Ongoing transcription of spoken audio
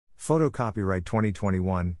Photo copyright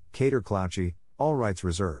 2021, Kader Clouchy, all rights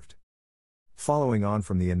reserved. Following on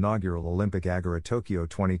from the inaugural Olympic Agora Tokyo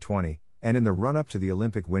 2020, and in the run-up to the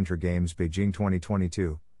Olympic Winter Games Beijing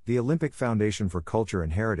 2022, the Olympic Foundation for Culture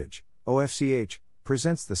and Heritage, OFCH,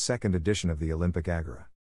 presents the second edition of the Olympic Agora.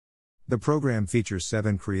 The program features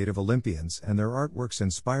 7 creative Olympians and their artworks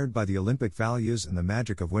inspired by the Olympic values and the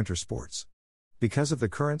magic of winter sports. Because of the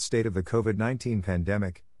current state of the COVID-19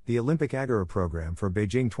 pandemic, the Olympic Agora program for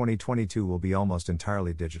Beijing 2022 will be almost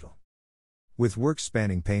entirely digital. With works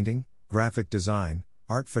spanning painting, graphic design,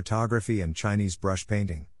 art photography and Chinese brush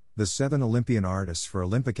painting, the 7 Olympian artists for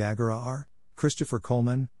Olympic Agora are Christopher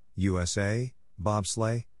Coleman, USA,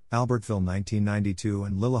 bobsleigh, Albertville 1992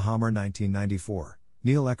 and Lillehammer 1994,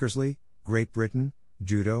 Neil Eckersley, Great Britain,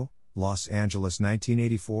 judo, Los Angeles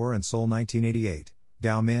 1984 and Seoul 1988,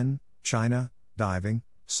 Dao Min, China, diving,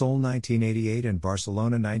 Seoul 1988 and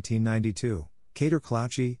Barcelona 1992, Kader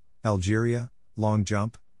Clouchy, Algeria, long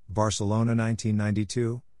jump, Barcelona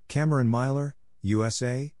 1992, Cameron Myler,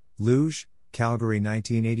 USA, luge, Calgary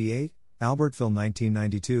 1988, Albertville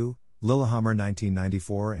 1992, Lillehammer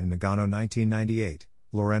 1994 and Nagano 1998,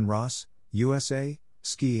 Loren Ross, USA,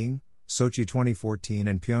 skiing, Sochi 2014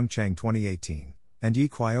 and Pyeongchang 2018, and Yi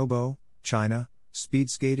Qiaobo, China, speed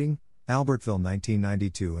skating, Albertville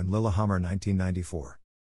 1992 and Lillehammer 1994.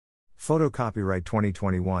 Photo copyright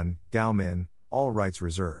 2021, Gao Min, all rights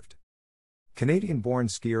reserved. Canadian-born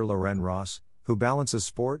skier Loren Ross, who balances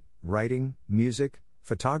sport, writing, music,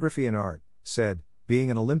 photography and art, said, "Being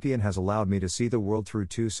an Olympian has allowed me to see the world through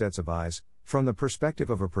 2 sets of eyes, from the perspective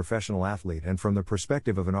of a professional athlete and from the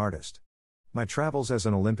perspective of an artist. My travels as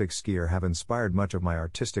an Olympic skier have inspired much of my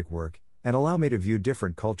artistic work, and allow me to view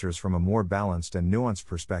different cultures from a more balanced and nuanced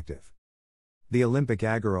perspective." The Olympic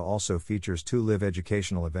Agora also features 2 live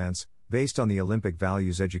educational events, based on the Olympic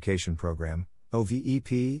Values Education Program,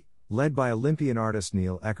 OVEP, led by Olympian artists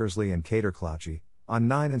Neil Eckersley and Kader Clouchy, on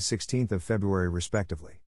 9 and 16 February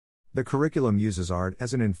respectively. The curriculum uses art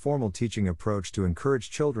as an informal teaching approach to encourage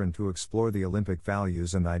children to explore the Olympic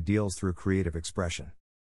values and ideals through creative expression.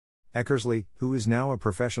 Eckersley, who is now a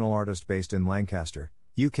professional artist based in Lancaster,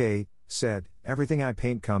 UK, said, "Everything I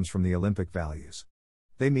paint comes from the Olympic values.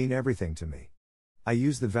 They mean everything to me. I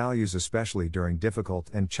use the values especially during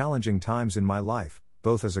difficult and challenging times in my life,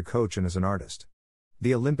 both as a coach and as an artist.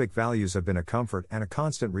 The Olympic values have been a comfort and a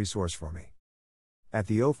constant resource for me." At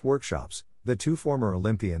the OF workshops, the 2 former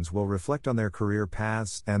Olympians will reflect on their career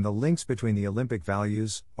paths and the links between the Olympic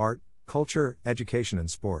values, art, culture, education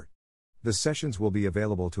and sport. The sessions will be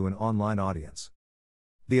available to an online audience.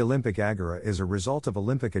 The Olympic Agora is a result of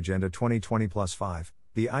Olympic Agenda 2020+5,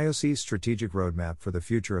 the IOC's strategic roadmap for the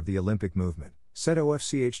future of the Olympic movement, said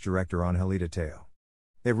OFCH Director Angelita Teo.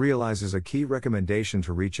 It realizes a key recommendation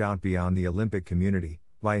to reach out beyond the Olympic community,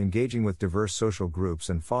 by engaging with diverse social groups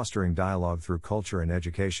and fostering dialogue through culture and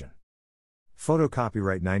education. Photo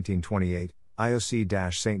copyright 1928,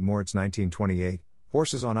 IOC-St. Moritz 1928,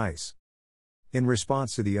 Horses on Ice. In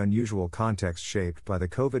response to the unusual context shaped by the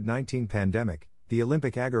COVID-19 pandemic, the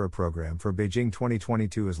Olympic Agora program for Beijing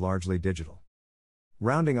 2022 is largely digital.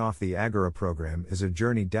 Rounding off the Agora program is a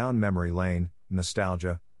journey down memory lane,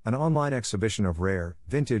 Nostalgia, an online exhibition of rare,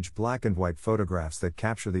 vintage black and white photographs that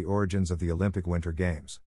capture the origins of the Olympic Winter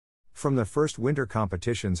Games. From the first winter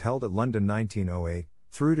competitions held at London 1908,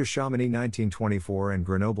 through to Chamonix 1924 and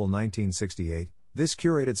Grenoble 1968, this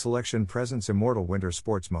curated selection presents immortal winter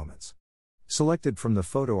sports moments. Selected from the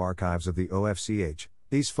photo archives of the OFCH,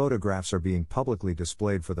 these photographs are being publicly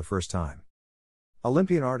displayed for the first time.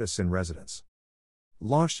 Olympian Artists in Residence.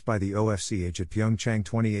 Launched by the OFCH at Pyeongchang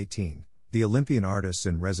 2018, the Olympian Artists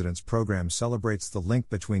in Residence program celebrates the link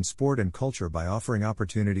between sport and culture by offering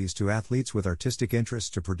opportunities to athletes with artistic interests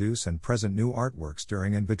to produce and present new artworks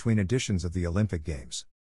during and between editions of the Olympic Games.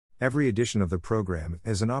 Every edition of the program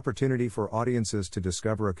is an opportunity for audiences to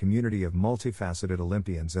discover a community of multifaceted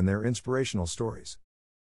Olympians and their inspirational stories.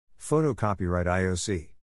 Photo copyright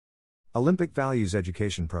IOC. Olympic Values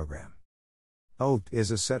Education Program. OVEP is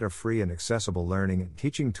a set of free and accessible learning and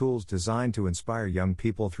teaching tools designed to inspire young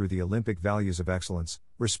people through the Olympic values of excellence,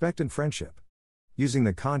 respect and friendship. Using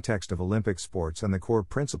the context of Olympic sports and the core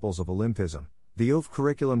principles of Olympism, the OVEP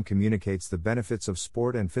curriculum communicates the benefits of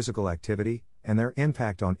sport and physical activity, and their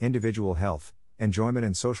impact on individual health, enjoyment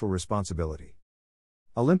and social responsibility.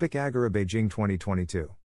 Olympic Agora Beijing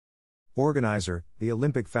 2022. Organizer, the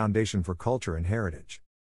Olympic Foundation for Culture and Heritage.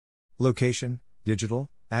 Location, digital,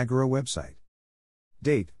 Agora website.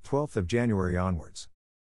 Date, 12th of January onwards.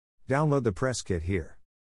 Download the press kit here.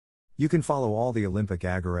 You can follow all the Olympic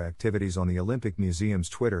Agora activities on the Olympic Museum's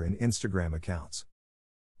Twitter and Instagram accounts.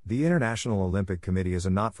 The International Olympic Committee is a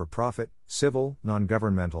not-for-profit, civil,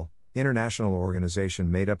 non-governmental, international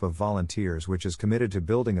organization made up of volunteers which is committed to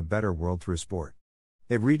building a better world through sport.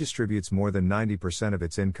 It redistributes more than 90% of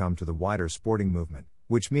its income to the wider sporting movement,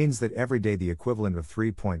 which means that every day the equivalent of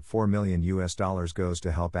 $3.4 million goes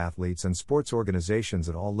to help athletes and sports organizations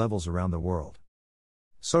at all levels around the world.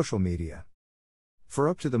 Social media. For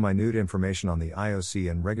up-to-the-minute information on the IOC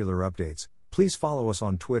and regular updates, please follow us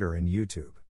on Twitter and YouTube.